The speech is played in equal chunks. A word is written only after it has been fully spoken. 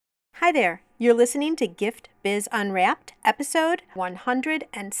Hi there. You're listening to Gift Biz Unwrapped, episode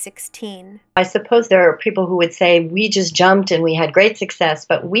 116. I suppose there are people who would say we just jumped and we had great success,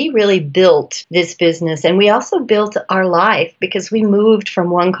 but we really built this business and we also built our life because we moved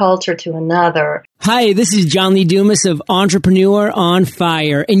from one culture to another. Hi, this is John Lee Dumas of Entrepreneur on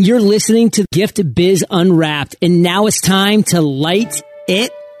Fire, and you're listening to Gift Biz Unwrapped, and now it's time to light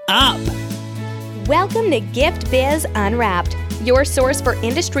it up. Welcome to Gift Biz Unwrapped, your source for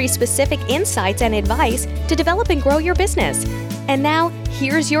industry-specific insights and advice to develop and grow your business. And now,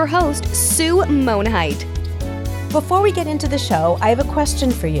 here's your host, Sue Monheit. Before we get into the show, I have a question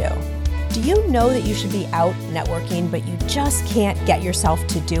for you. Do you know that you should be out networking, but you just can't get yourself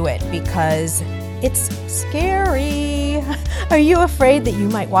to do it because it's scary? Are you afraid that you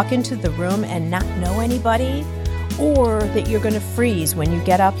might walk into the room and not know anybody? Or that you're going to freeze when you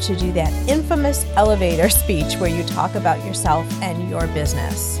get up to do that infamous elevator speech where you talk about yourself and your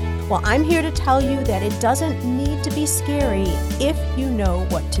business? Well, I'm here to tell you that it doesn't need to be scary if you know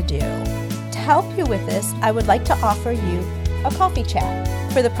what to do. To help you with this, I would like to offer you a coffee chat.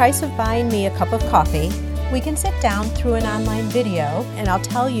 For the price of buying me a cup of coffee, we can sit down through an online video and I'll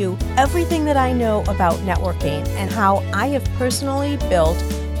tell you everything that I know about networking and how I have personally built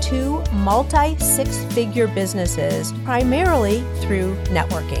 2 multi-six-figure businesses primarily through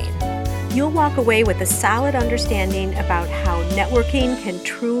networking. You'll walk away with a solid understanding about how networking can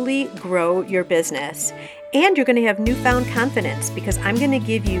truly grow your business. And you're going to have newfound confidence because I'm going to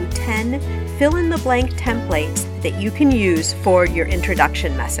give you 10 fill-in-the-blank templates that you can use for your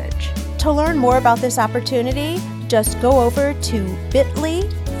introduction message. To learn more about this opportunity, just go over to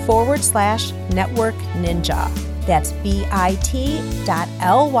bit.ly/network ninja. That's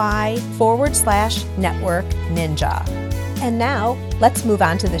bit.ly/network ninja. And now, let's move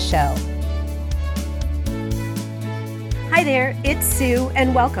on to the show. Hi there, it's Sue,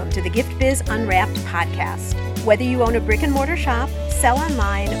 and welcome to the Gift Biz Unwrapped podcast. Whether you own a brick and mortar shop, sell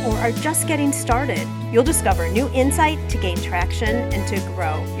online, or are just getting started, you'll discover new insight to gain traction and to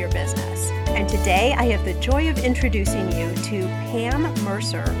grow your business. And today, I have the joy of introducing you to Pam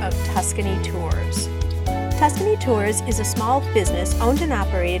Mercer of Tuscany Tours. Tuscany Tours is a small business owned and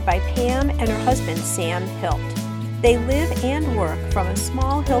operated by Pam and her husband, Sam Hilt. They live and work from a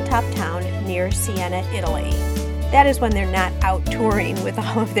small hilltop town near Siena, Italy. That is when they're not out touring with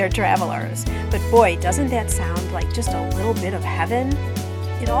all of their travelers. But boy, doesn't that sound like just a little bit of heaven?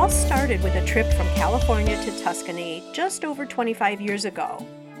 It all started with a trip from California to Tuscany just over 25 years ago.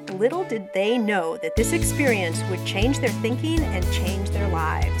 Little did they know that this experience would change their thinking and change their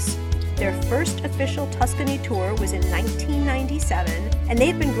lives. Their first official Tuscany tour was in 1997, and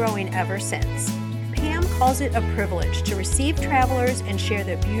they've been growing ever since. Pam calls it a privilege to receive travelers and share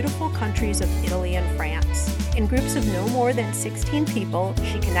the beautiful countries of Italy and France. In groups of no more than 16 people,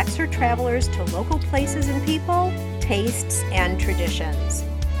 she connects her travelers to local places and people, tastes, and traditions.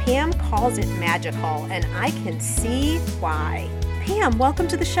 Pam calls it magical, and I can see why. Pam, welcome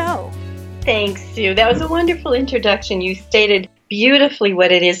to the show. Thanks, Sue. That was a wonderful introduction. You stated beautifully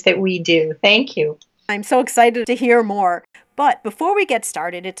what it is that we do. Thank you. I'm so excited to hear more. But before we get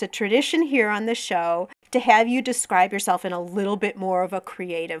started, it's a tradition here on the show to have you describe yourself in a little bit more of a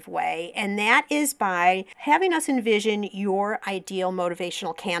creative way. And that is by having us envision your ideal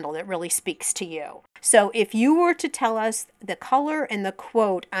motivational candle that really speaks to you. So if you were to tell us the color and the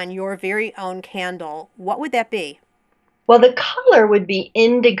quote on your very own candle, what would that be? Well, the color would be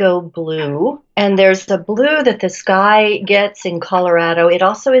indigo blue, and there's the blue that the sky gets in Colorado. It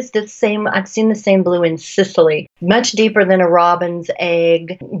also is the same, I've seen the same blue in Sicily, much deeper than a robin's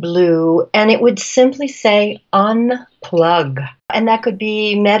egg blue, and it would simply say unplug. And that could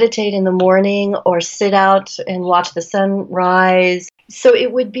be meditate in the morning or sit out and watch the sunrise. So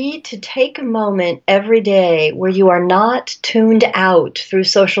it would be to take a moment every day where you are not tuned out through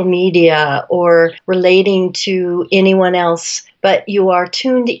social media or relating to anyone else, but you are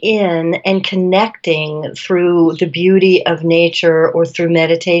tuned in and connecting through the beauty of nature or through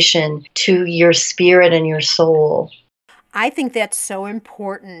meditation to your spirit and your soul. I think that's so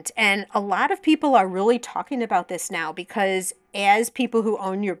important. And a lot of people are really talking about this now because as people who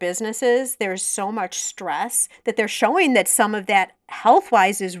own your businesses, there's so much stress that they're showing that some of that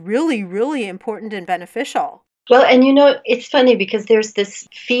health-wise is really, really important and beneficial. Well, and you know, it's funny because there's this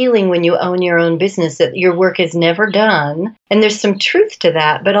feeling when you own your own business that your work is never done. And there's some truth to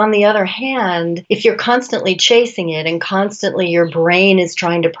that. But on the other hand, if you're constantly chasing it and constantly your brain is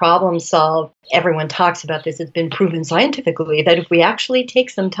trying to problem solve, everyone talks about this. It's been proven scientifically that if we actually take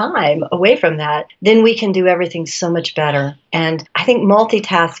some time away from that, then we can do everything so much better. And I think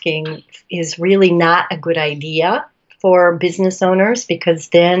multitasking is really not a good idea. for business owners, because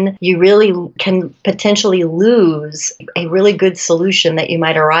then you really can potentially lose a really good solution that you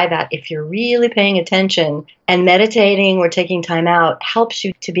might arrive at if you're really paying attention. And meditating or taking time out helps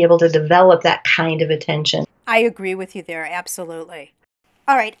you to be able to develop that kind of attention. I agree with you there, absolutely.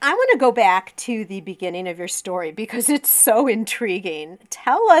 All right, I want to go back to the beginning of your story because it's so intriguing.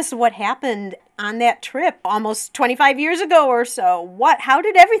 Tell us what happened on that trip almost 25 years ago or so. How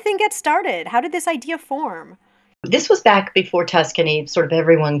did everything get started? How did this idea form? This was back before Tuscany, sort of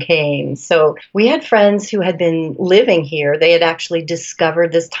everyone came. So we had friends who had been living here. They had actually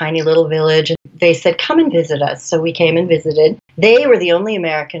discovered this tiny little village. And they said, come and visit us. So we came and visited. They were the only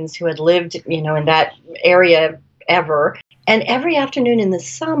Americans who had lived, in that area ever. And every afternoon in the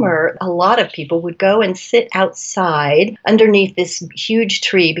summer, a lot of people would go and sit outside underneath this huge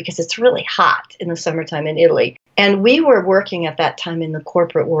tree because it's really hot in the summertime in Italy. And we were working at that time in the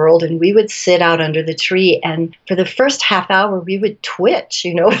corporate world, and we would sit out under the tree. And for the first half hour, we would twitch.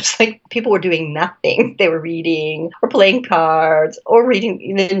 It's like people were doing nothing. They were reading or playing cards or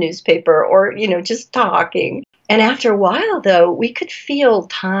reading the newspaper or, just talking. And after a while, though, we could feel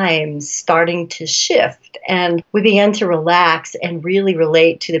time starting to shift, and we began to relax and really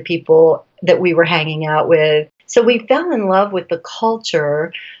relate to the people that we were hanging out with. So we fell in love with the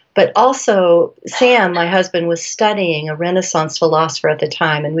culture, but also Sam, my husband, was studying a Renaissance philosopher at the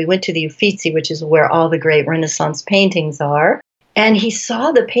time, and we went to the Uffizi, which is where all the great Renaissance paintings are. And he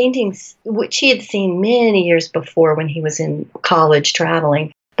saw the paintings, which he had seen many years before when he was in college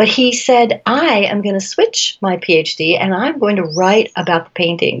traveling. But he said, I am going to switch my PhD and I'm going to write about the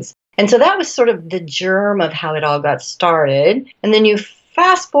paintings. And so that was sort of the germ of how it all got started. And then you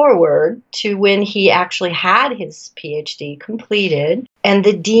fast forward to when he actually had his PhD completed. And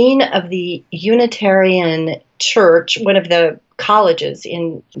the dean of the Unitarian Church, one of the colleges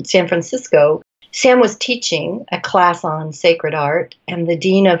in San Francisco, Sam was teaching a class on sacred art. And the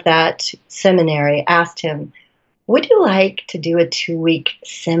dean of that seminary asked him, would you like to do a 2-week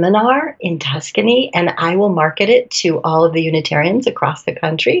seminar in Tuscany, and I will market it to all of the Unitarians across the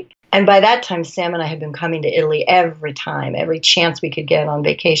country? And by that time, Sam and I had been coming to Italy every chance we could get on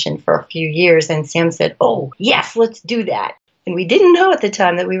vacation for a few years. And Sam said, oh, yes, let's do that. And we didn't know at the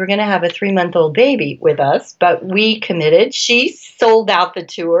time that we were going to have a 3-month-old baby with us, but we committed. She sold out the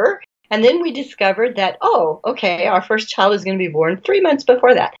tour. And then we discovered that, our first child is going to be born 3 months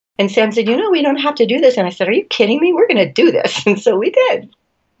before that. And Sam said, we don't have to do this. And I said, are you kidding me? We're going to do this. And so we did.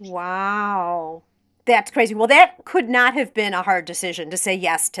 Wow. That's crazy. Well, that could not have been a hard decision to say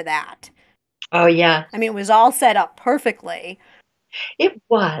yes to that. Oh, yeah. I mean, it was all set up perfectly. It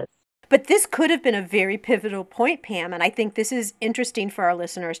was. But this could have been a very pivotal point, Pam, and I think this is interesting for our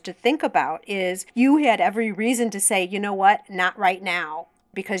listeners to think about, is you had every reason to say, you know what, not right now.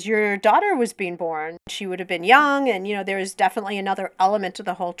 Because your daughter was being born. She would have been young, and, there's definitely another element to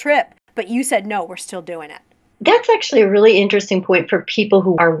the whole trip. But you said, no, we're still doing it. That's actually a really interesting point for people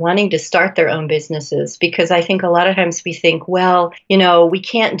who are wanting to start their own businesses, because I think a lot of times we think, well, we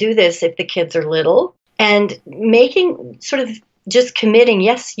can't do this if the kids are little. And making sort of just committing,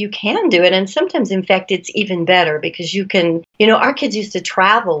 yes, you can do it. And sometimes, in fact, it's even better because you can, our kids used to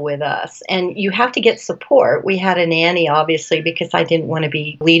travel with us and you have to get support. We had a nanny, obviously, because I didn't want to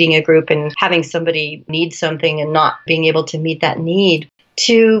be leading a group and having somebody need something and not being able to meet that need.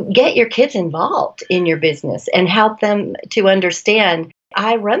 To get your kids involved in your business and help them to understand,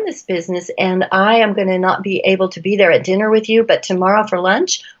 I run this business and I am going to not be able to be there at dinner with you, but tomorrow for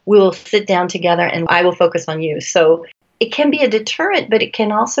lunch, we will sit down together and I will focus on you. So it can be a deterrent, but it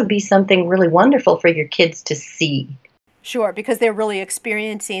can also be something really wonderful for your kids to see. Sure, because they're really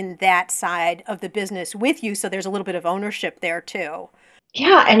experiencing that side of the business with you, so there's a little bit of ownership there too.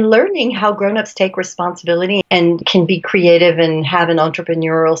 Yeah, and learning how grown-ups take responsibility and can be creative and have an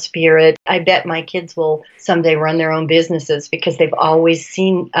entrepreneurial spirit. I bet my kids will someday run their own businesses because they've always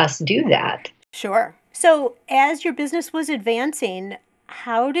seen us do that. Sure. So as your business was advancing,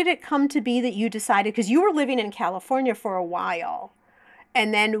 how did it come to be that you decided, because you were living in California for a while,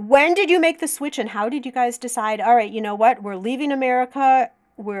 and then when did you make the switch and how did you guys decide, all right, you know what, we're leaving America,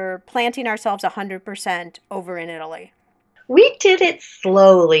 we're planting ourselves 100% over in Italy? We did it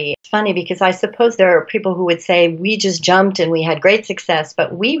slowly. It's funny because I suppose there are people who would say we just jumped and we had great success,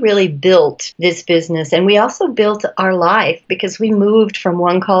 but we really built this business and we also built our life because we moved from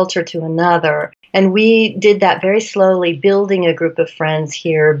one culture to another. And we did that very slowly, building a group of friends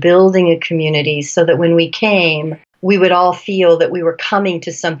here, building a community so that when we came, we would all feel that we were coming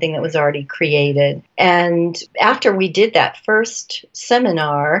to something that was already created. And after we did that first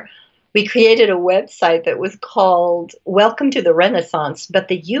seminar, we created a website that was called Welcome to the Renaissance, but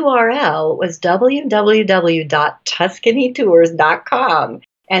the URL was www.tuscanytours.com.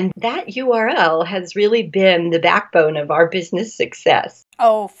 And that URL has really been the backbone of our business success.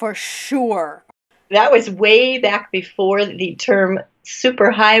 Oh, for sure. That was way back before the term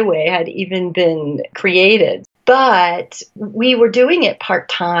superhighway had even been created. But we were doing it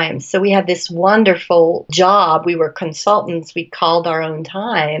part-time. So we had this wonderful job. We were consultants. We called our own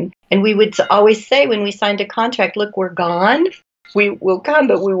time. And we would always say when we signed a contract, look, we're gone. We will come,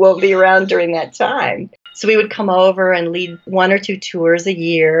 but we won't be around during that time. So we would come over and lead 1 or 2 tours a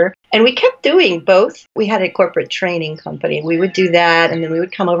year. And we kept doing both. We had a corporate training company. We would do that, and then we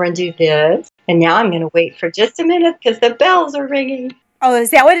would come over and do this. And now I'm going to wait for just a minute because the bells are ringing. Oh,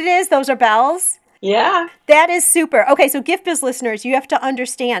 is that what it is? Those are bells? Yeah. That is super. Okay, so Gift Biz listeners, you have to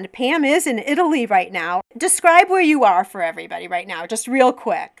understand, Pam is in Italy right now. Describe where you are for everybody right now, just real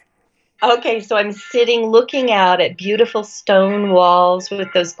quick. Okay, so I'm sitting looking out at beautiful stone walls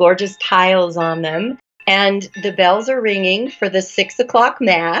with those gorgeous tiles on them. And the bells are ringing for the 6 o'clock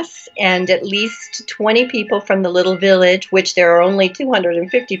mass, and at least 20 people from the little village, which there are only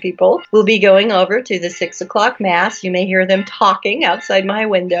 250 people, will be going over to the 6 o'clock mass. You may hear them talking outside my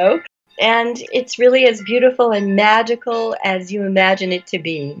window. And it's really as beautiful and magical as you imagine it to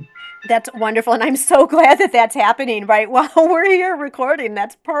be. That's wonderful, and I'm so glad that that's happening right while we're here recording.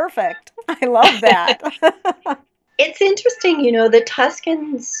 That's perfect. I love that. It's interesting, the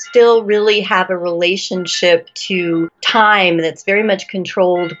Tuscans still really have a relationship to time that's very much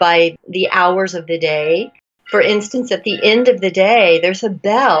controlled by the hours of the day. For instance, at the end of the day, there's a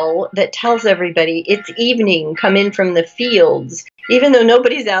bell that tells everybody it's evening, come in from the fields, even though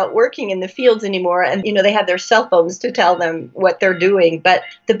nobody's out working in the fields anymore. And, they have their cell phones to tell them what they're doing. But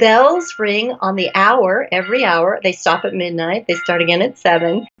the bells ring on the hour, every hour. They stop at midnight. They start again at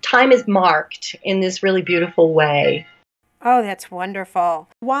 7. Time is marked in this really beautiful way. Oh, that's wonderful.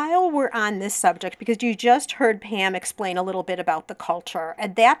 While we're on this subject, because you just heard Pam explain a little bit about the culture,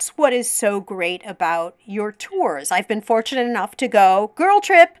 and that's what is so great about your tours. I've been fortunate enough to go girl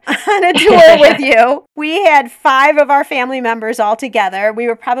trip on a tour with you. We had 5 of our family members all together. We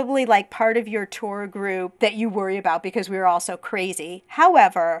were probably like part of your tour group that you worry about because we were all so crazy.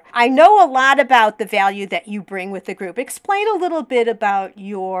 However, I know a lot about the value that you bring with the group. Explain a little bit about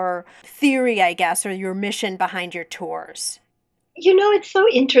your theory, I guess, or your mission behind your tours. It's so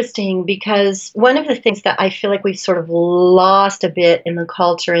interesting because one of the things that I feel like we've sort of lost a bit in the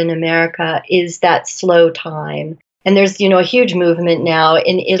culture in America is that slow time. And there's, a huge movement now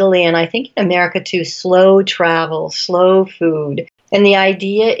in Italy, and I think in America too, slow travel, slow food. And the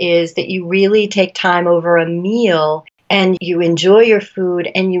idea is that you really take time over a meal and you enjoy your food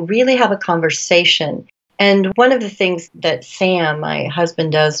and you really have a conversation. And one of the things that Sam, my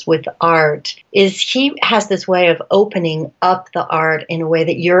husband, does with art is he has this way of opening up the art in a way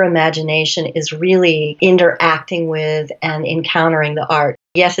that your imagination is really interacting with and encountering the art.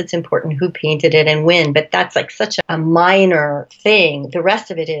 Yes, it's important who painted it and when, but that's like such a minor thing. The rest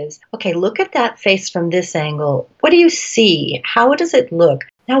of it is, okay, look at that face from this angle. What do you see? How does it look?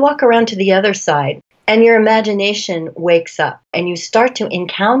 Now walk around to the other side. And your imagination wakes up and you start to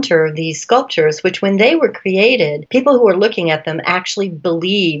encounter these sculptures, which when they were created, people who were looking at them actually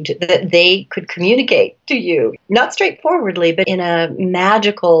believed that they could communicate to you, not straightforwardly, but in a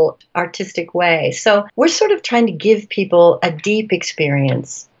magical, artistic way. So we're sort of trying to give people a deep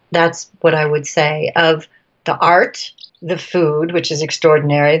experience. That's what I would say of the art, the food, which is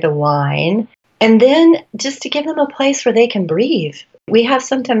extraordinary, the wine, and then just to give them a place where they can breathe. We have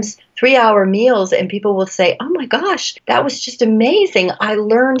sometimes 3-hour meals and people will say, oh my gosh, that was just amazing. I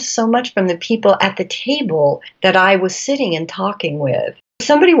learned so much from the people at the table that I was sitting and talking with.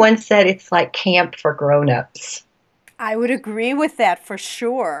 Somebody once said it's like camp for grown-ups. I would agree with that for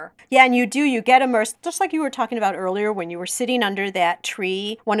sure. Yeah, and you get immersed, just like you were talking about earlier when you were sitting under that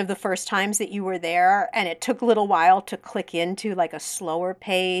tree, one of the first times that you were there, and it took a little while to click into like a slower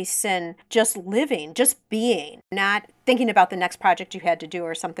pace and just living, just being, not thinking about the next project you had to do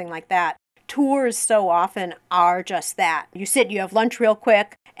or something like that. Tours so often are just that. You sit, you have lunch real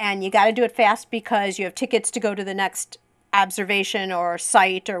quick, and you got to do it fast because you have tickets to go to the next observation or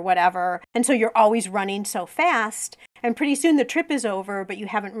site or whatever. And so you're always running so fast. And pretty soon the trip is over, but you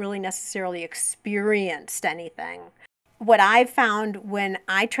haven't really necessarily experienced anything. What I've found when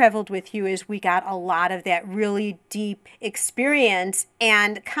I traveled with you is we got a lot of that really deep experience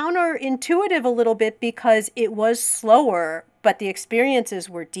and counterintuitive a little bit because it was slower, but the experiences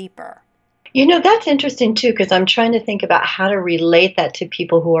were deeper. That's interesting too, because I'm trying to think about how to relate that to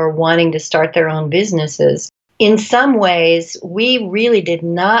people who are wanting to start their own businesses. in some ways, we really did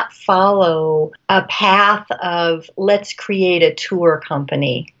not follow a path of let's create a tour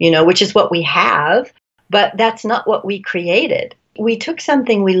company, which is what we have, but that's not what we created. We took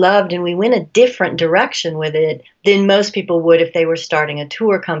something we loved and we went a different direction with it than most people would if they were starting a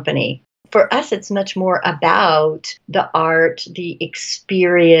tour company. For us, it's much more about the art, the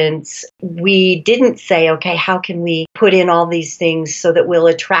experience. We didn't say, okay, how can we put in all these things so that we'll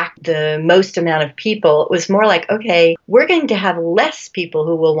attract the most amount of people? It was more like, okay, we're going to have less people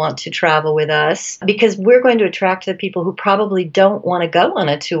who will want to travel with us because we're going to attract the people who probably don't want to go on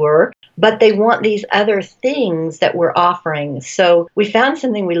a tour, but they want these other things that we're offering. So we found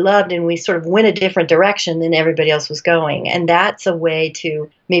something we loved and we sort of went a different direction than everybody else was going. And that's a way to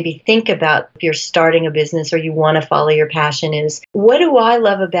maybe think about if you're starting a business or you want to follow your passion is, what do I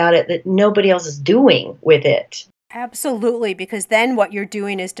love about it that nobody else is doing with it? Absolutely, because then what you're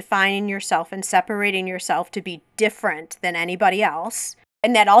doing is defining yourself and separating yourself to be different than anybody else.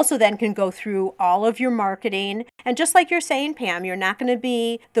 And that also then can go through all of your marketing. And just like you're saying, Pam, you're not going to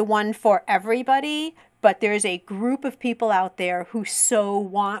be the one for everybody, but there's a group of people out there who so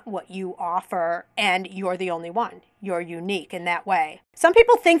want what you offer, and you're the only one. You're unique in that way. Some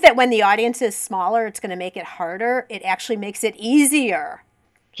people think that when the audience is smaller, it's going to make it harder. It actually makes it easier.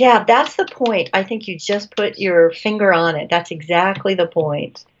 Yeah, that's the point. I think you just put your finger on it. That's exactly the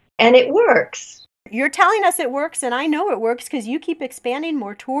point. And it works. You're telling us it works, and I know it works because you keep expanding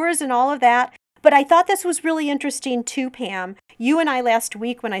more tours and all of that. But I thought this was really interesting too, Pam. You and I last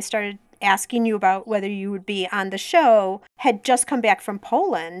week, when I started asking you about whether you would be on the show, had just come back from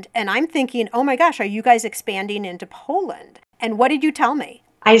Poland. And I'm thinking, oh my gosh, are you guys expanding into Poland? And what did you tell me?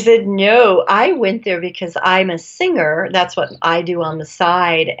 I said, no, I went there because I'm a singer. That's what I do on the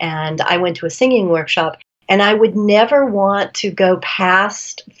side. And I went to a singing workshop. And I would never want to go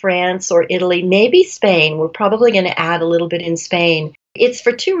past France or Italy, maybe Spain. We're probably going to add a little bit in Spain. It's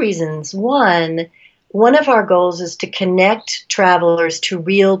for two reasons. One of our goals is to connect travelers to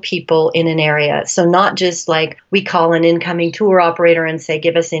real people in an area. So not just like we call an incoming tour operator and say,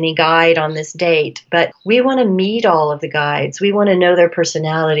 give us any guide on this date, but we want to meet all of the guides. We want to know their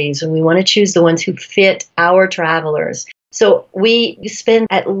personalities, and we want to choose the ones who fit our travelers. So we spend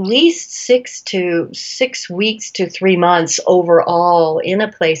at least 6 weeks to 3 months overall in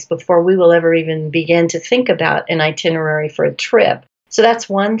a place before we will ever even begin to think about an itinerary for a trip. So that's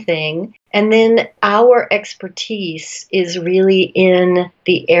one thing. And then our expertise is really in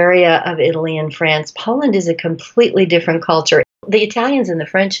the area of Italy and France. Poland is a completely different culture. The Italians and the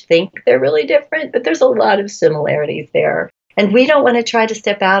French think they're really different, but there's a lot of similarities there. And we don't want to try to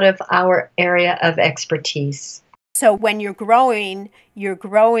step out of our area of expertise. So when you're growing,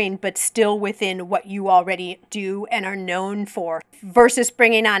 but still within what you already do and are known for, versus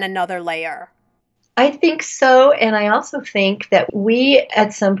bringing on another layer. I think so. And I also think that we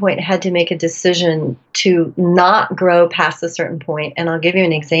at some point had to make a decision to not grow past a certain point. And I'll give you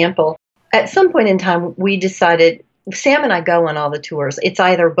an example. At some point in time, we decided, Sam and I go on all the tours. It's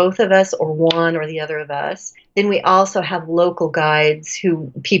either both of us or one or the other of us. Then we also have local guides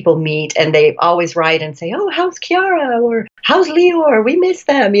who people meet, and they always write and say, oh, how's Chiara? Or how's Lior? We miss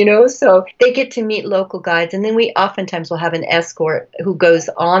them, So they get to meet local guides. And then we oftentimes will have an escort who goes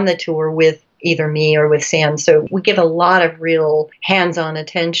on the tour with either me or with Sam. So we give a lot of real hands-on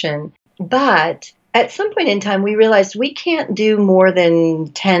attention. But at some point in time, we realized we can't do more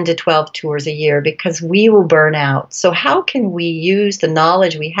than 10 to 12 tours a year because we will burn out. So how can we use the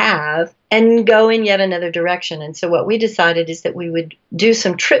knowledge we have and go in yet another direction? And so what we decided is that we would do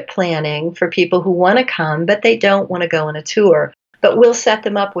some trip planning for people who want to come, but they don't want to go on a tour. But we'll set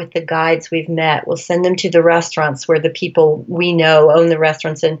them up with the guides we've met. We'll send them to the restaurants where the people we know own the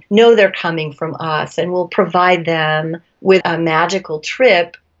restaurants and know they're coming from us. And we'll provide them with a magical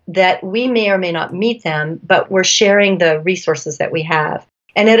trip that we may or may not meet them, but we're sharing the resources that we have.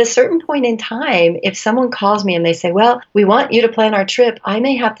 And at a certain point in time, if someone calls me and they say, well, we want you to plan our trip, I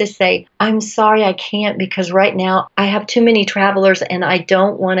may have to say, I'm sorry, I can't, because right now I have too many travelers and I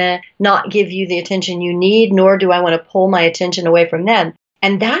don't want to not give you the attention you need, nor do I want to pull my attention away from them.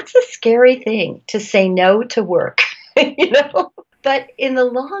 And that's a scary thing, to say no to work, But in the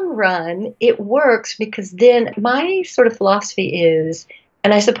long run, it works, because then my sort of philosophy is,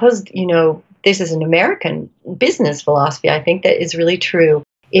 and I suppose, this is an American business philosophy, I think, that is really true.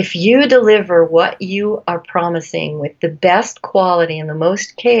 If you deliver what you are promising with the best quality and the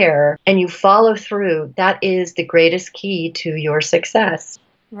most care, and you follow through, that is the greatest key to your success.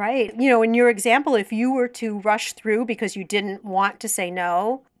 Right. In your example, if you were to rush through because you didn't want to say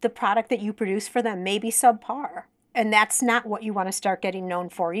no, the product that you produce for them may be subpar. And that's not what you want to start getting known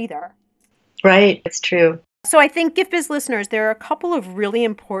for either. Right. It's true. So I think Gift Biz listeners, there are a couple of really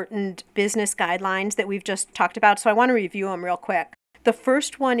important business guidelines that we've just talked about. So I want to review them real quick. The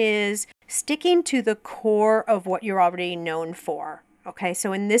first one is sticking to the core of what you're already known for. Okay,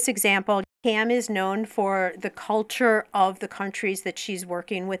 so in this example, Pam is known for the culture of the countries that she's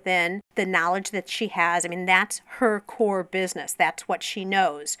working within, the knowledge that she has. I mean, that's her core business. That's what she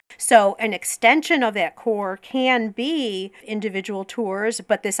knows. So an extension of that core can be individual tours,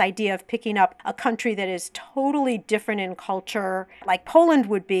 but this idea of picking up a country that is totally different in culture, like Poland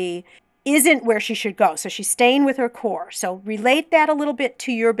would be, isn't where she should go. So she's staying with her core. So relate that a little bit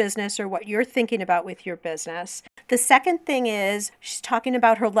to your business or what you're thinking about with your business. The second thing is she's talking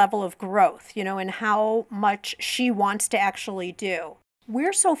about her level of growth, and how much she wants to actually do.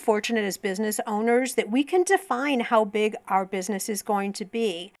 We're so fortunate as business owners that we can define how big our business is going to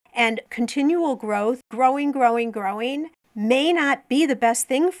be. And continual growth, growing, may not be the best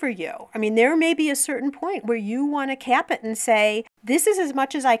thing for you. I mean, there may be a certain point where you want to cap it and say, this is as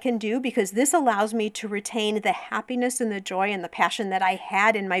much as I can do because this allows me to retain the happiness and the joy and the passion that I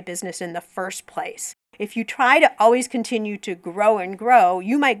had in my business in the first place. If you try to always continue to grow and grow,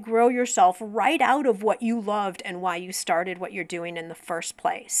 you might grow yourself right out of what you loved and why you started what you're doing in the first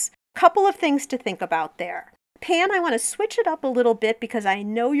place. Couple of things to think about there. Pam, I want to switch it up a little bit because I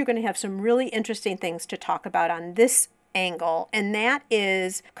know you're going to have some really interesting things to talk about on this angle, and that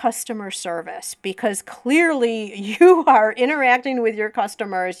is customer service, because clearly you are interacting with your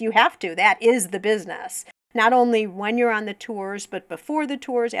customers. You have to. That is the business. Not only when you're on the tours, but before the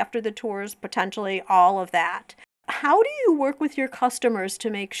tours, after the tours, potentially all of that. How do you work with your customers to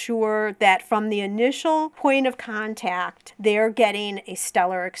make sure that from the initial point of contact, they're getting a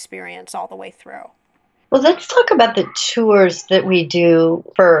stellar experience all the way through? Well, let's talk about the tours that we do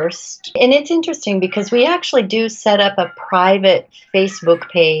first. And it's interesting because we actually do set up a private Facebook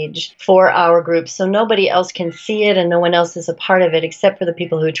page for our group so nobody else can see it and no one else is a part of it except for the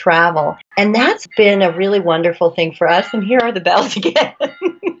people who travel. And that's been a really wonderful thing for us. And here are the bells again.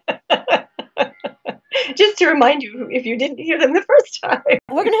 Just to remind you, if you didn't hear them the first time.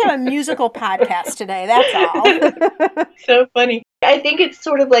 We're going to have a musical podcast today, that's all. So funny. I think it's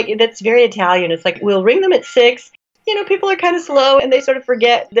sort of like, that's very Italian. It's like, we'll ring them at 6. People are kind of slow and they sort of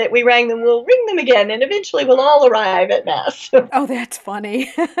forget that we rang them. We'll ring them again and eventually we'll all arrive at Mass. Oh, that's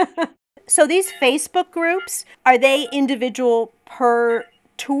funny. So these Facebook groups, are they individual per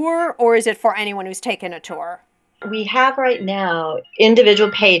tour or is it for anyone who's taken a tour? We have right now individual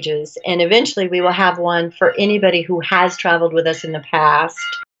pages, and eventually we will have one for anybody who has traveled with us in the past.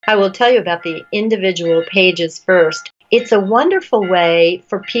 I will tell you about the individual pages first. It's a wonderful way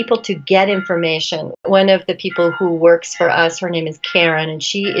for people to get information. One of the people who works for us, her name is Karen, and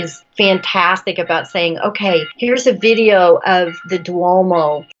she is fantastic about saying, okay, here's a video of the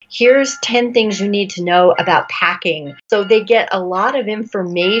Duomo. Here's 10 things you need to know about packing. So they get a lot of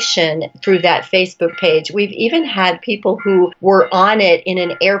information through that Facebook page. We've even had people who were on it in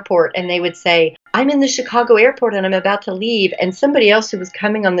an airport and they would say, I'm in the Chicago airport and I'm about to leave. And somebody else who was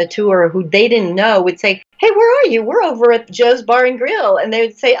coming on the tour who they didn't know would say, hey, where are you? We're over at Joe's Bar and Grill. And they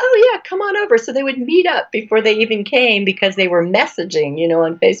would say, oh, yeah, come on over. So they would meet up before they even came because they were messaging,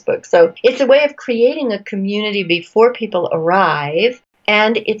 on Facebook. So it's a way of creating a community before people arrive.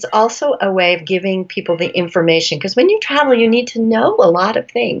 And it's also a way of giving people the information. Because when you travel, you need to know a lot of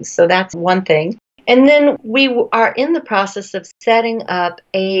things. So that's one thing. And then we are in the process of setting up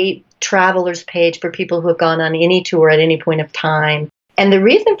a travelers page for people who have gone on any tour at any point of time. And the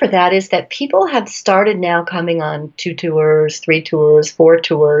reason for that is that people have started now coming on 2 tours, 3 tours, 4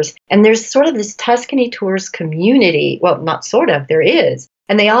 tours. And there's sort of this Tuscany Tours community. Well, not sort of, there is.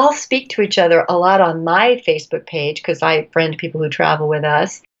 And they all speak to each other a lot on my Facebook page because I friend people who travel with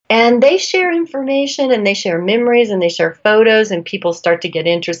us. And they share information and they share memories and they share photos and people start to get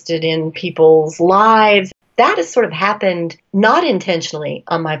interested in people's lives. That has sort of happened not intentionally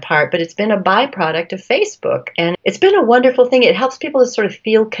on my part, but it's been a byproduct of Facebook. And it's been a wonderful thing. It helps people to sort of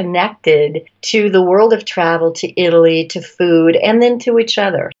feel connected to the world of travel, to Italy, to food, and then to each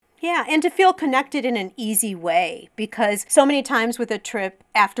other. Yeah, and to feel connected in an easy way, because so many times with a trip,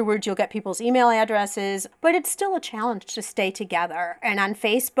 afterwards you'll get people's email addresses, but it's still a challenge to stay together. And on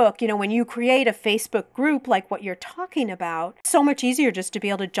Facebook, when you create a Facebook group like what you're talking about, so much easier just to be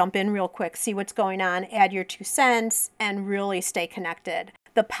able to jump in real quick, see what's going on, add your 2 cents, and really stay connected.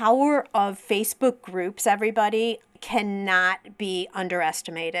 The power of Facebook groups, everybody, cannot be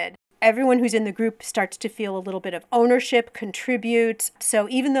underestimated. Everyone who's in the group starts to feel a little bit of ownership, contributes. So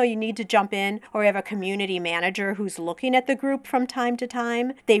even though you need to jump in or you have a community manager who's looking at the group from time to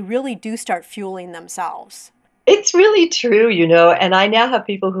time, they really do start fueling themselves. It's really true, and I now have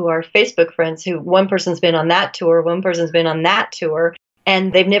people who are Facebook friends who one person's been on that tour, one person's been on that tour,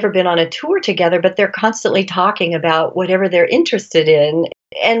 and they've never been on a tour together, but they're constantly talking about whatever they're interested in.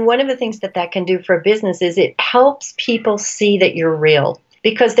 And one of the things that can do for a business is it helps people see that you're real,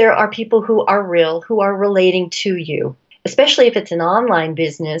 because there are people who are real, who are relating to you. Especially if it's an online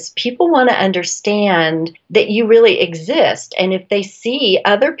business, people want to understand that you really exist. And if they see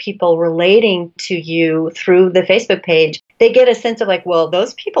other people relating to you through the Facebook page, they get a sense of like, well,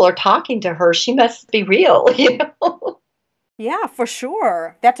 those people are talking to her. She must be real, Yeah, for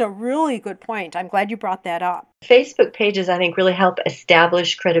sure. That's a really good point. I'm glad you brought that up. Facebook pages, I think, really help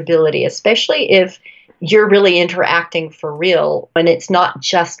establish credibility, especially if you're really interacting for real and it's not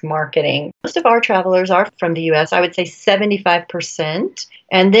just marketing. Most of our travelers are from the US, I would say 75%.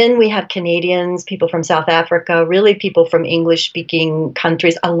 And then we have Canadians, people from South Africa, really people from English-speaking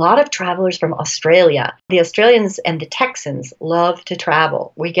countries, a lot of travelers from Australia. The Australians and the Texans love to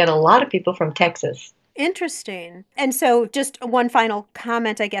travel. We get a lot of people from Texas. Interesting. And so just one final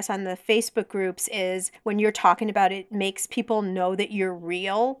comment, I guess, on the Facebook groups is when you're talking about it makes people know that you're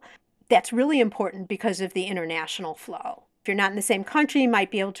real. That's really important because of the international flow. If you're not in the same country, you might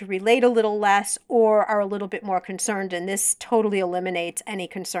be able to relate a little less or are a little bit more concerned, and this totally eliminates any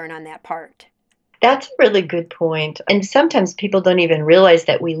concern on that part. That's a really good point. And sometimes people don't even realize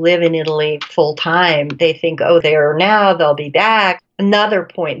that we live in Italy full time. They think, oh, they are now, they'll be back. Another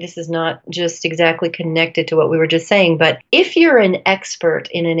point, this is not just exactly connected to what we were just saying, but if you're an expert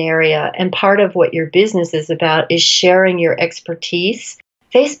in an area and part of what your business is about is sharing your expertise,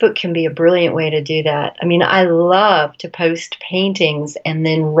 Facebook can be a brilliant way to do that. I mean, I love to post paintings and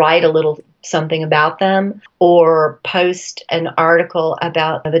then write a little something about them, or post an article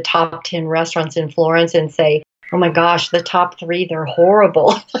about the top 10 restaurants in Florence and say, oh my gosh, the top 3, they're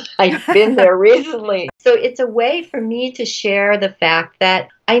horrible. I've been there recently. So it's a way for me to share the fact that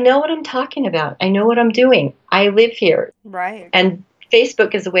I know what I'm talking about. I know what I'm doing. I live here. Right. And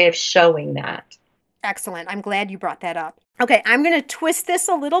Facebook is a way of showing that. Excellent. I'm glad you brought that up. Okay, I'm going to twist this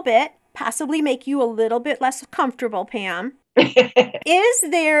a little bit, possibly make you a little bit less comfortable, Pam. Is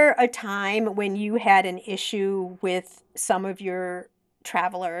there a time when you had an issue with some of your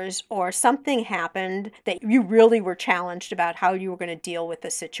travelers or something happened that you really were challenged about how you were going to deal with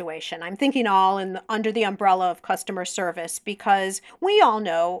the situation? I'm thinking all under the umbrella of customer service, because we all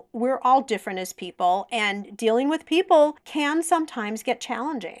know we're all different as people, and dealing with people can sometimes get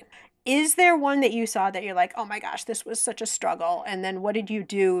challenging. Is there one that you saw that you're like, oh my gosh, this was such a struggle, and then what did you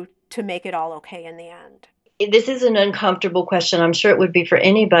do to make it all okay in the end? This is an uncomfortable question. I'm sure it would be for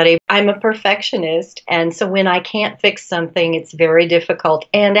anybody. I'm a perfectionist, and so when I can't fix something, it's very difficult.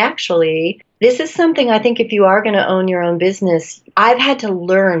 And actually, this is something I think if you are going to own your own business, I've had to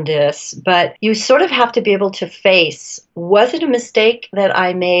learn this, but you sort of have to be able to face, was it a mistake that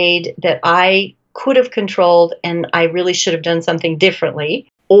I made that I could have controlled and I really should have done something differently?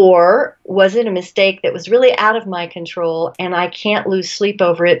 Or was it a mistake that was really out of my control and I can't lose sleep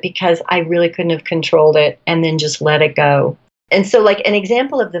over it because I really couldn't have controlled it, and then just let it go? And so like an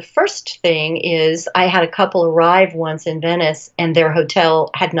example of the first thing is I had a couple arrive once in Venice and their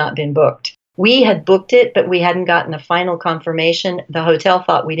hotel had not been booked. We had booked it, but we hadn't gotten a final confirmation. The hotel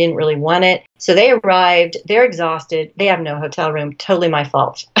thought we didn't really want it. So they arrived, they're exhausted, they have no hotel room, totally my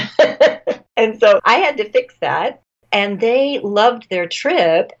fault. And so I had to fix that. And they loved their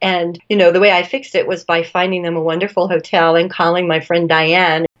trip. And, the way I fixed it was by finding them a wonderful hotel and calling my friend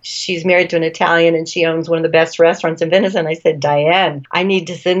Diane. She's married to an Italian and she owns one of the best restaurants in Venice. And I said, Diane, I need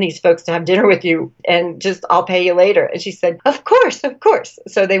to send these folks to have dinner with you and I'll pay you later. And she said, of course, of course.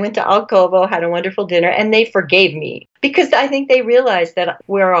 So they went to Alcovo, had a wonderful dinner, and they forgave me because I think they realized that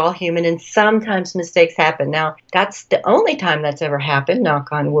we're all human and sometimes mistakes happen. Now, that's the only time that's ever happened,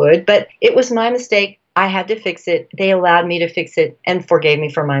 knock on wood, but it was my mistake. I had to fix it. They allowed me to fix it and forgave me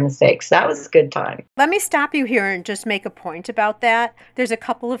for my mistakes. That was a good time. Let me stop you here and just make a point about that. There's a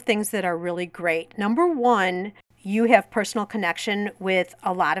couple of things that are really great. Number one, you have personal connection with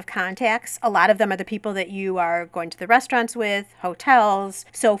a lot of contacts. A lot of them are the people that you are going to the restaurants with, hotels.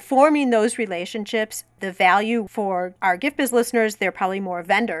 So forming those relationships, the value for our Gift Biz listeners, they're probably more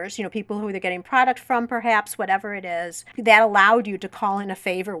vendors, people who they're getting product from, perhaps, whatever it is. That allowed you to call in a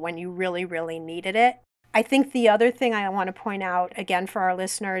favor when you really, really needed it. I think the other thing I want to point out, again, for our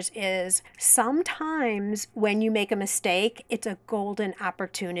listeners is sometimes when you make a mistake, it's a golden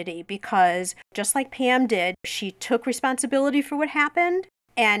opportunity because just like Pam did, she took responsibility for what happened.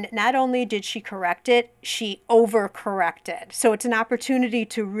 And not only did she correct it, she overcorrected. So it's an opportunity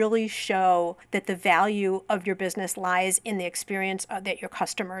to really show that the value of your business lies in the experience that your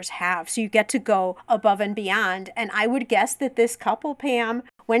customers have. So you get to go above and beyond. And I would guess that this couple, Pam,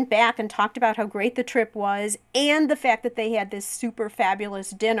 went back and talked about how great the trip was and the fact that they had this super fabulous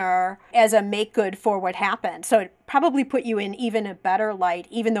dinner as a make good for what happened. So it probably put you in even a better light,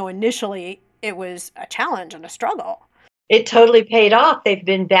 even though initially it was a challenge and a struggle. It totally paid off. They've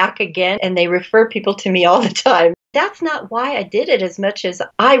been back again and they refer people to me all the time. That's not why I did it as much as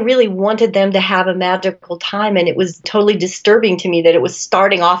I really wanted them to have a magical time. And it was totally disturbing to me that it was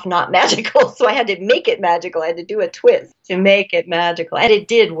starting off not magical. So I had to make it magical. I had to do a twist to make it magical. And it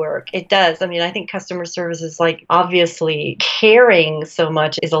did work. It does. I mean, I think customer service is like obviously caring so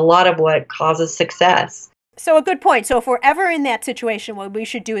much is a lot of what causes success. So a good point. So if we're ever in that situation, what we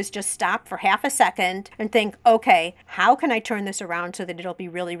should do is just stop for half a second and think, okay, how can I turn this around so that it'll be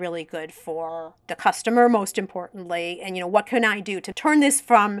really, really good for the customer, most importantly? And, what can I do to turn this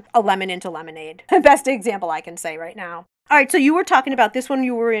from a lemon into lemonade? The best example I can say right now. All right, so you were talking about this one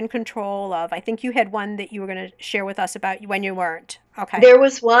you were in control of. I think you had one that you were going to share with us about when you weren't. Okay. There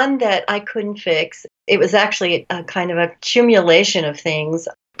was one that I couldn't fix. It was actually a kind of accumulation of things.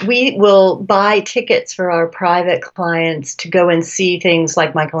 We will buy tickets for our private clients to go and see things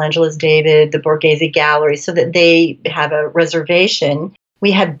like Michelangelo's David, the Borghese Gallery, so that they have a reservation.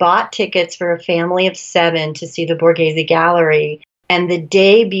 We had bought tickets for a family of 7 to see the Borghese Gallery. And the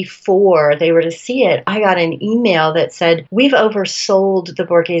day before they were to see it, I got an email that said, we've oversold the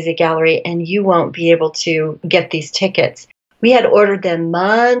Borghese Gallery and you won't be able to get these tickets. We had ordered them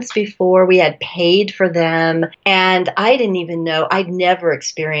months before. We had paid for them. And I didn't even know. I'd never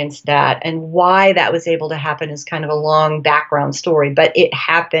experienced that. And why that was able to happen is kind of a long background story. But it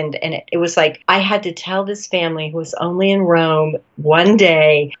happened. And it was like I had to tell this family who was only in Rome one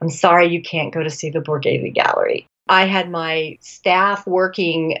day, I'm sorry you can't go to see the Borghese Gallery. I had my staff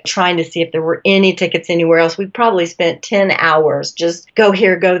working, trying to see if there were any tickets anywhere else. We probably spent 10 hours. Just go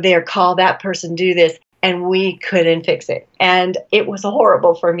here, go there, call that person, do this. And we couldn't fix it. And it was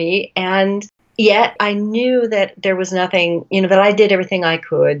horrible for me. And yet I knew that there was nothing, that I did everything I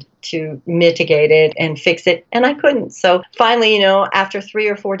could to mitigate it and fix it. And I couldn't. So finally, after 3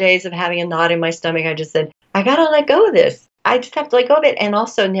 or 4 days of having a knot in my stomach, I just said, I got to let go of this. I just have to let go of it and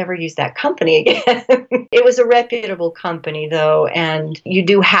also never use that company again. It was a reputable company, though, and you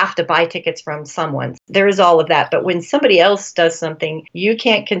do have to buy tickets from someone. There is all of that. But when somebody else does something, you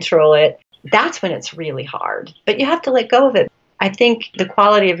can't control it. That's when it's really hard. But you have to let go of it. I think the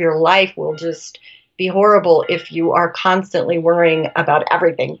quality of your life will just be horrible if you are constantly worrying about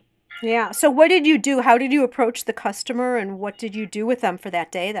everything. Yeah. So what did you do? How did you approach the customer and what did you do with them for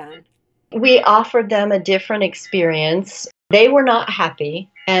that day then? We offered them a different experience. They were not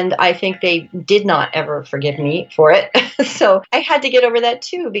happy, and I think they did not ever forgive me for it. So I had to get over that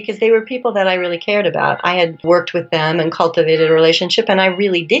too, because they were people that I really cared about. I had worked with them and cultivated a relationship, and I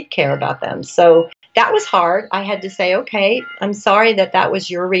really did care about them. So that was hard. I had to say, okay, I'm sorry that was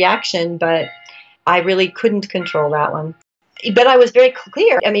your reaction, but I really couldn't control that one. But I was very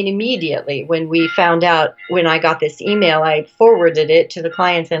clear. I mean, immediately when we found out, when I got this email, I forwarded it to the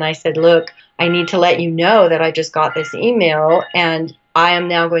clients and I said, look, I need to let you know that I just got this email and I am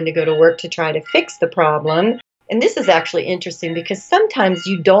now going to go to work to try to fix the problem. And this is actually interesting because sometimes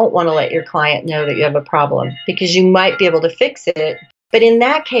you don't want to let your client know that you have a problem because you might be able to fix it. But in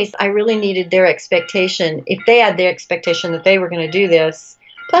that case, I really needed their expectation. If they had their expectation that they were going to do this,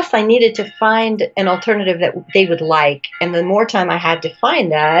 plus I needed to find an alternative that they would like. And the more time I had to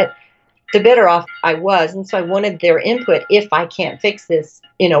find that, the better off I was. And so I wanted their input. If I can't fix this,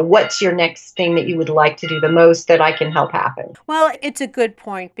 what's your next thing that you would like to do the most that I can help happen? Well, it's a good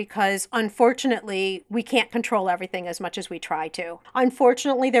point because unfortunately, we can't control everything as much as we try to.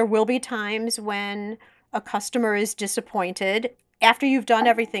 Unfortunately, there will be times when a customer is disappointed after you've done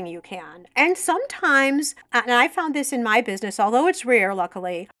everything you can. And sometimes, and I found this in my business, although it's rare,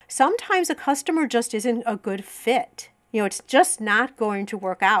 luckily, sometimes a customer just isn't a good fit. It's just not going to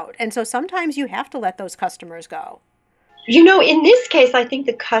work out. And so sometimes you have to let those customers go. In this case, I think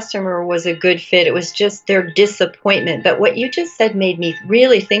the customer was a good fit. It was just their disappointment. But what you just said made me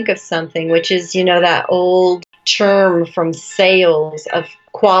really think of something, which is, that old term from sales of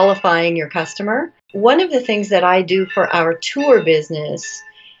qualifying your customer. One of the things that I do for our tour business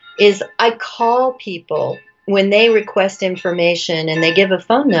is I call people when they request information and they give a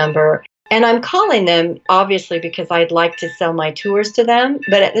phone number. And I'm calling them, obviously, because I'd like to sell my tours to them.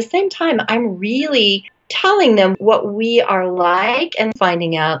 But at the same time, I'm really telling them what we are like and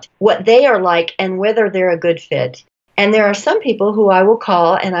finding out what they are like and whether they're a good fit. And there are some people who I will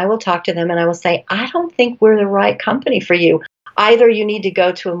call and I will talk to them and I will say, I don't think we're the right company for you. Either you need to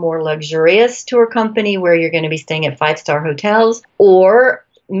go to a more luxurious tour company where you're going to be staying at 5-star hotels, or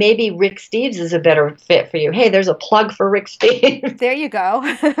maybe Rick Steves is a better fit for you. Hey, there's a plug for Rick Steves. There you go.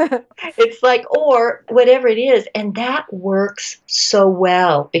 It's like, or whatever it is. And that works so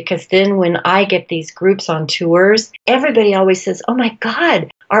well because then when I get these groups on tours, everybody always says, oh my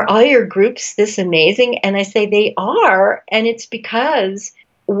God, are all your groups this amazing? And I say they are. And it's because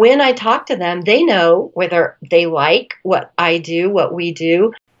when I talk to them, they know whether they like what I do, what we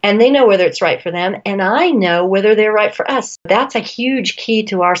do, and they know whether it's right for them, and I know whether they're right for us. That's a huge key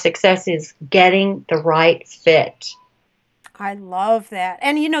to our success, is getting the right fit. I love that.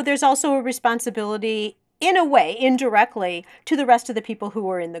 And, there's also a responsibility, in a way, indirectly, to the rest of the people who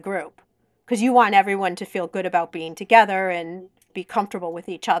are in the group, because you want everyone to feel good about being together and be comfortable with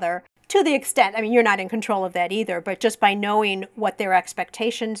each other. To the extent, you're not in control of that either, but just by knowing what their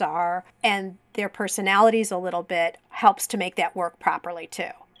expectations are and their personalities a little bit helps to make that work properly too.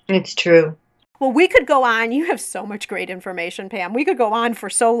 It's true. Well, we could go on. You have so much great information, Pam. We could go on for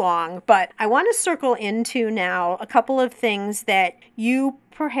so long, but I want to circle into now a couple of things that you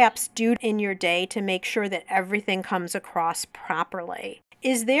perhaps do in your day to make sure that everything comes across properly.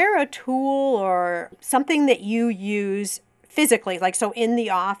 Is there a tool or something that you use physically, like so in the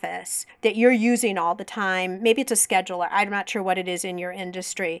office, that you're using all the time? Maybe it's a scheduler. I'm not sure what it is in your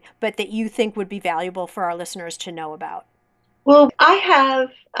industry, but that you think would be valuable for our listeners to know about? Well, I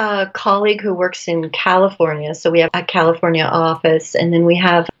have a colleague who works in California. So we have a California office, and then we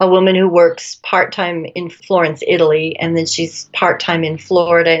have a woman who works part-time in Florence, Italy, and then she's part-time in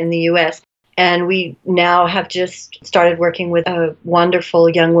Florida in the U.S. And we now have just started working with a wonderful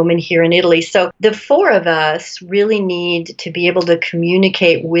young woman here in Italy. So the four of us really need to be able to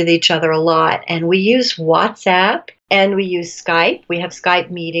communicate with each other a lot. And we use WhatsApp and we use Skype. We have Skype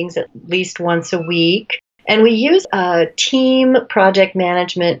meetings at least once a week. And we use a team project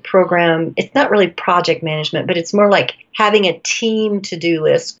management program. It's not really project management, but it's more like having a team to-do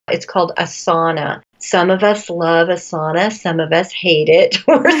list. It's called Asana. Some of us love Asana. Some of us hate it.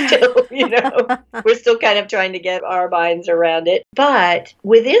 We're still kind of trying to get our minds around it. But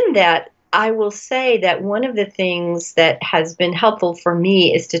within that, I will say that one of the things that has been helpful for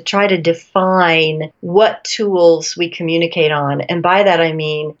me is to try to define what tools we communicate on. And by that, I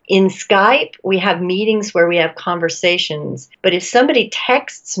mean, in Skype, we have meetings where we have conversations. But if somebody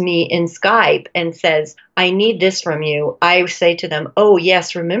texts me in Skype and says, I need this from you, I say to them, oh,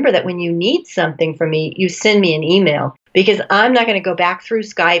 yes, remember that when you need something from me, you send me an email. Because I'm not going to go back through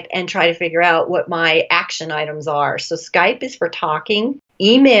Skype and try to figure out what my action items are. So Skype is for talking.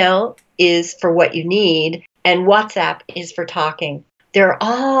 Email is for what you need, and WhatsApp is for talking. There are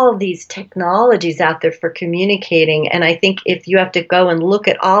all these technologies out there for communicating, and I think if you have to go and look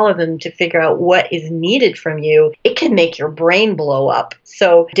at all of them to figure out what is needed from you, it can make your brain blow up.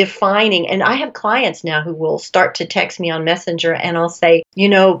 So defining, and I have clients now who will start to text me on Messenger, and I'll say,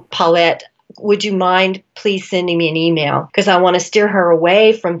 Paulette, would you mind please sending me an email? Because I want to steer her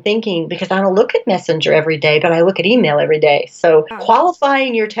away from thinking, because I don't look at Messenger every day, but I look at email every day. So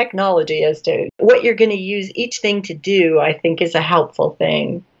qualifying your technology as to what you're going to use each thing to do, I think, is a helpful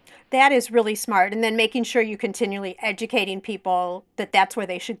thing. That is really smart. And then making sure you continually educating people that that's where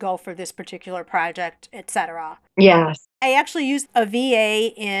they should go for this particular project, etc. Yes. I actually used a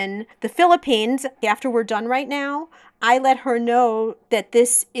VA in the Philippines. After we're done right now, I let her know that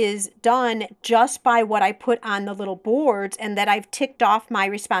this is done just by what I put on the little boards and that I've ticked off my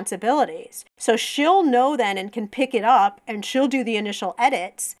responsibilities. So she'll know then and can pick it up and she'll do the initial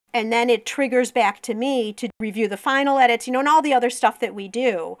edits. And then it triggers back to me to review the final edits, and all the other stuff that we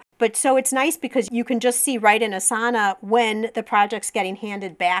do. But so it's nice because you can just see right in Asana when the project's getting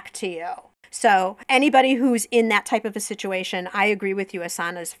handed back to you. So anybody who's in that type of a situation, I agree with you.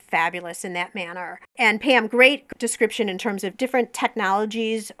 Asana is fabulous in that manner. And Pam, great description in terms of different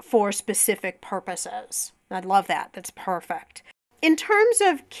technologies for specific purposes. I love that. That's perfect. In terms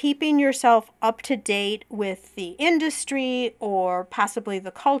of keeping yourself up to date with the industry or possibly the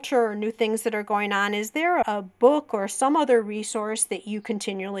culture or new things that are going on, is there a book or some other resource that you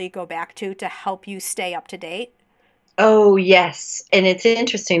continually go back to help you stay up to date? Oh, yes. And it's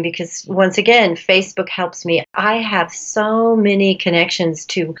interesting because, once again, Facebook helps me. I have so many connections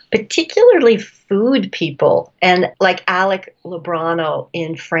to particularly food people, and like Alec Lebrano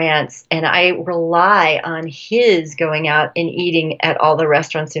in France. And I rely on his going out and eating at all the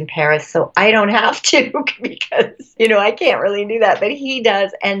restaurants in Paris. So I don't have to because, I can't really do that, but he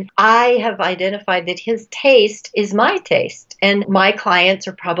does. And I have identified that his taste is my taste. And my clients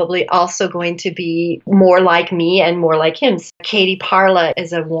are probably also going to be more like me and more like him. So Katie Parla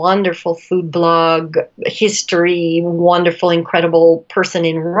is a wonderful food blog, history, wonderful, incredible person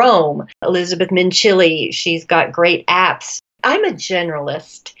in Rome. Elizabeth Minchilli, she's got great apps. I'm a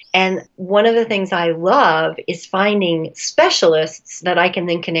generalist. And one of the things I love is finding specialists that I can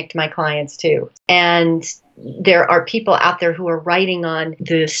then connect my clients to. And there are people out there who are writing on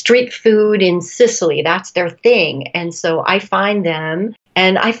the street food in Sicily. That's their thing. And so I find them,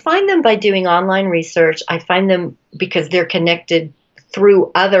 and I find them by doing online research. I find them because they're connected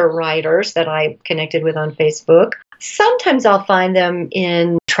through other writers that I connected with on Facebook. Sometimes I'll find them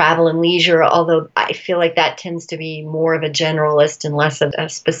in travel and leisure, although I feel like that tends to be more of a generalist and less of a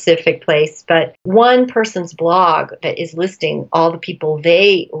specific place. But one person's blog that is listing all the people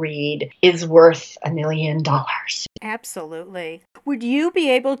they read is worth $1 million. Absolutely. Would you be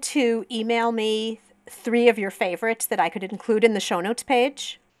able to email me 3 of your favorites that I could include in the show notes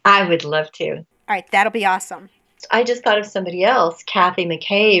page? I would love to. All right, that'll be awesome. I just thought of somebody else, Kathy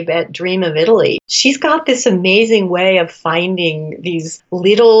McCabe at Dream of Italy. She's got this amazing way of finding these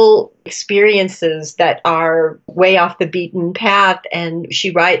little experiences that are way off the beaten path, and she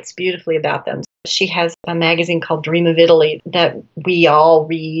writes beautifully about them. She has a magazine called Dream of Italy that we all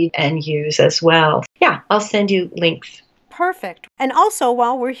read and use as well. Yeah, I'll send you links. Perfect. And also,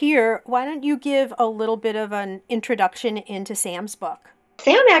 while we're here, why don't you give a little bit of an introduction into Sam's book?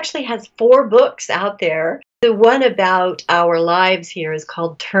 Sam actually has 4 books out there. The one about our lives here is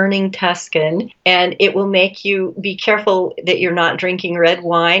called Turning Tuscan, and it will make you be careful that you're not drinking red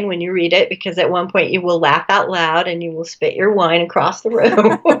wine when you read it, because at one point you will laugh out loud and you will spit your wine across the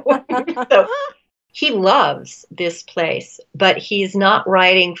room. So he loves this place, but he's not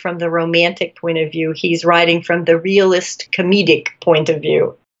writing from the romantic point of view. He's writing from the realist comedic point of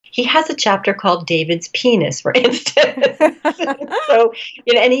view. He has a chapter called David's Penis, for instance. So,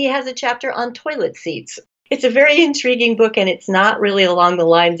 and he has a chapter on toilet seats. It's a very intriguing book, and it's not really along the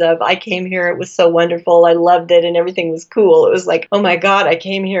lines of, I came here, it was so wonderful, I loved it, and everything was cool. It was like, oh my God, I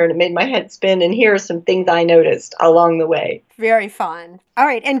came here and it made my head spin, and here are some things I noticed along the way. Very fun. All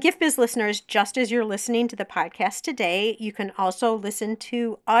right, and Gift Biz listeners, just as you're listening to the podcast today, you can also listen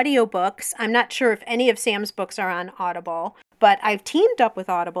to audiobooks. I'm not sure if any of Sam's books are on Audible, but I've teamed up with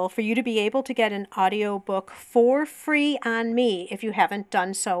Audible for you to be able to get an audiobook for free on me if you haven't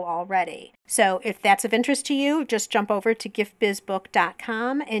done so already. So if that's of interest to you, just jump over to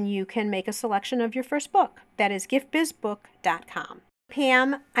giftbizbook.com and you can make a selection of your first book. That is giftbizbook.com.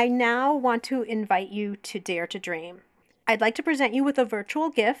 Pam, I now want to invite you to Dare to Dream. I'd like to present you with a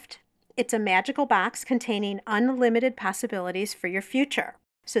virtual gift. It's a magical box containing unlimited possibilities for your future.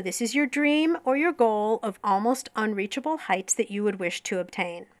 So this is your dream or your goal of almost unreachable heights that you would wish to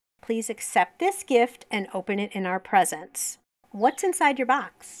obtain. Please accept this gift and open it in our presence. What's inside your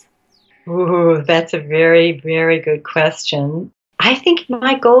box? Ooh, that's a very, very good question. I think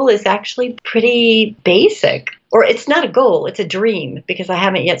my goal is actually pretty basic. Or it's not a goal, it's a dream, because I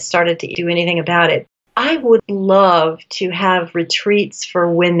haven't yet started to do anything about it. I would love to have retreats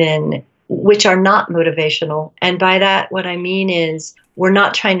for women which are not motivational. And by that, what I mean is we're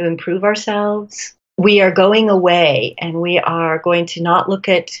not trying to improve ourselves. We are going away and we are going to not look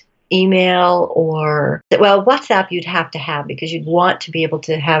at email or, well, WhatsApp you'd have to have because you'd want to be able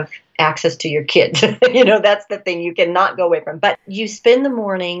to have access to your kids. That's the thing you cannot go away from. But you spend the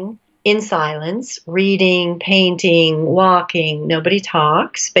morning in silence, reading, painting, walking. Nobody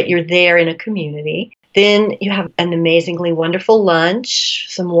talks, but you're there in a community. Then you have an amazingly wonderful lunch,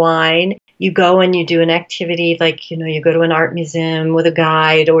 some wine. You go and you do an activity like, you go to an art museum with a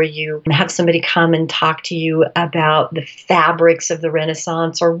guide, or you have somebody come and talk to you about the fabrics of the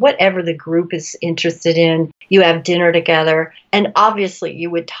Renaissance or whatever the group is interested in. You have dinner together. And obviously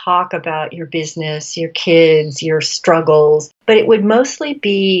you would talk about your business, your kids, your struggles, but it would mostly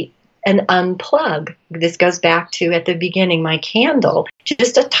be an unplug. This goes back to, at the beginning, my candle,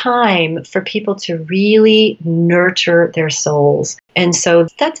 just a time for people to really nurture their souls. And so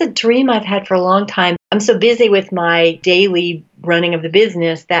that's a dream I've had for a long time. I'm so busy with my daily running of the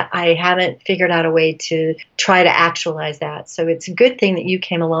business that I haven't figured out a way to try to actualize that. So it's a good thing that you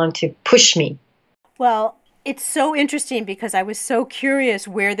came along to push me. Well, It's so interesting because I was so curious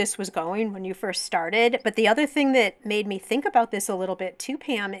where this was going when you first started. But the other thing that made me think about this a little bit too,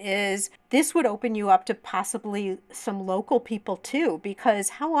 Pam, is this would open you up to possibly some local people too. Because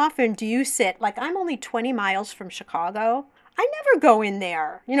how often do you sit, like I'm only 20 miles from Chicago. I never go in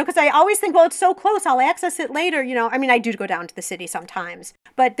there, because I always think, well, it's so close, I'll access it later. I mean, I do go down to the city sometimes,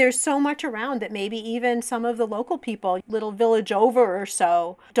 but there's so much around that maybe even some of the local people, little village over or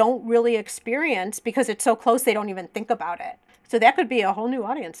so, don't really experience because it's so close they don't even think about it. So that could be a whole new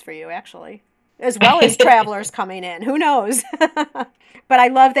audience for you, actually, as well as travelers coming in. Who knows? But I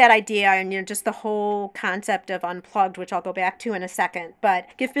love that idea and just the whole concept of Unplugged, which I'll go back to in a second. But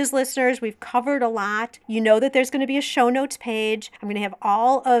Gift Biz listeners, we've covered a lot. You know that there's going to be a show notes page. I'm going to have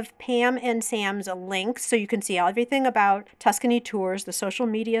all of Pam and Sam's links so you can see everything about Tuscany Tours, the social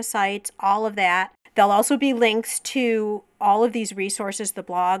media sites, all of that. There'll also be links to all of these resources, the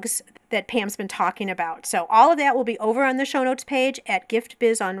blogs that Pam's been talking about. So all of that will be over on the show notes page at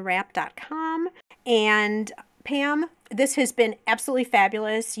giftbizunwrapped.com. And Pam, this has been absolutely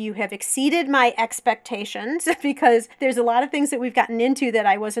fabulous. You have exceeded my expectations because there's a lot of things that we've gotten into that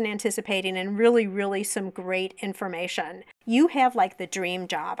I wasn't anticipating and really, really some great information. You have like the dream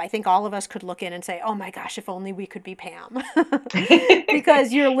job. I think all of us could look in and say, oh my gosh, if only we could be Pam.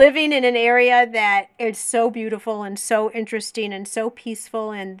 Because you're living in an area that is so beautiful and so interesting and so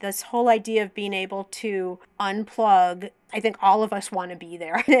peaceful. And this whole idea of being able to unplug, I think all of us want to be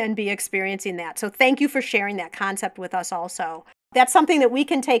there and be experiencing that. So thank you for sharing that concept with us also. That's something that we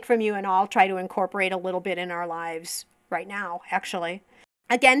can take from you and all try to incorporate a little bit in our lives right now, actually.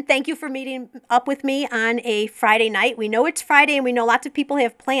 Again, thank you for meeting up with me on a Friday night. We know it's Friday and we know lots of people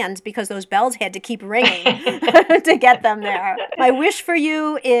have plans because those bells had to keep ringing to get them there. My wish for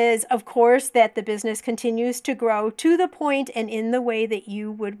you is, of course, that the business continues to grow to the point and in the way that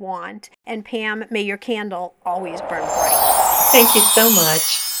you would want. And Pam, may your candle always burn bright. Thank you so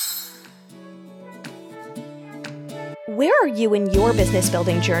much. Where are you in your business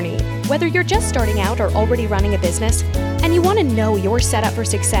building journey? Whether you're just starting out or already running a business and you want to know you're set up for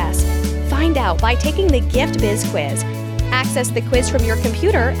success, find out by taking the Gift Biz quiz. Access the quiz from your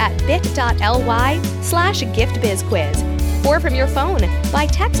computer at bit.ly/giftbizquiz or from your phone by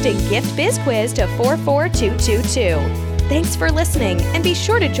texting Gift Biz Quiz to 44222. Thanks for listening and be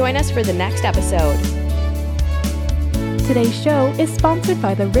sure to join us for the next episode. Today's show is sponsored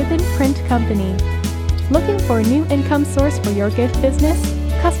by the Ribbon Print Company. Looking for a new income source for your gift business?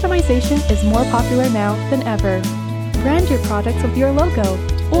 Customization is more popular now than ever. Brand your products with your logo,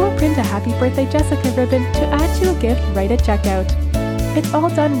 or print a Happy Birthday Jessica ribbon to add to a gift right at checkout. It's all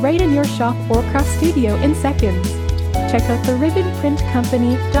done right in your shop or craft studio in seconds. Check out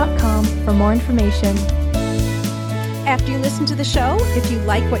theribbonprintcompany.com for more information. After you listen to the show, if you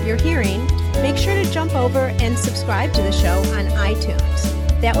like what you're hearing, make sure to jump over and subscribe to the show on iTunes.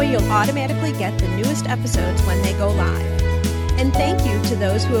 That way you'll automatically get the newest episodes when they go live. And thank you to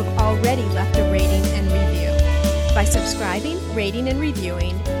those who have already left a rating and review. By subscribing, rating, and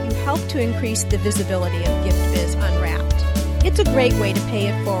reviewing, you help to increase the visibility of Gift Biz Unwrapped. It's a great way to pay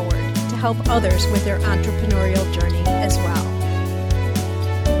it forward to help others with their entrepreneurial journey as well.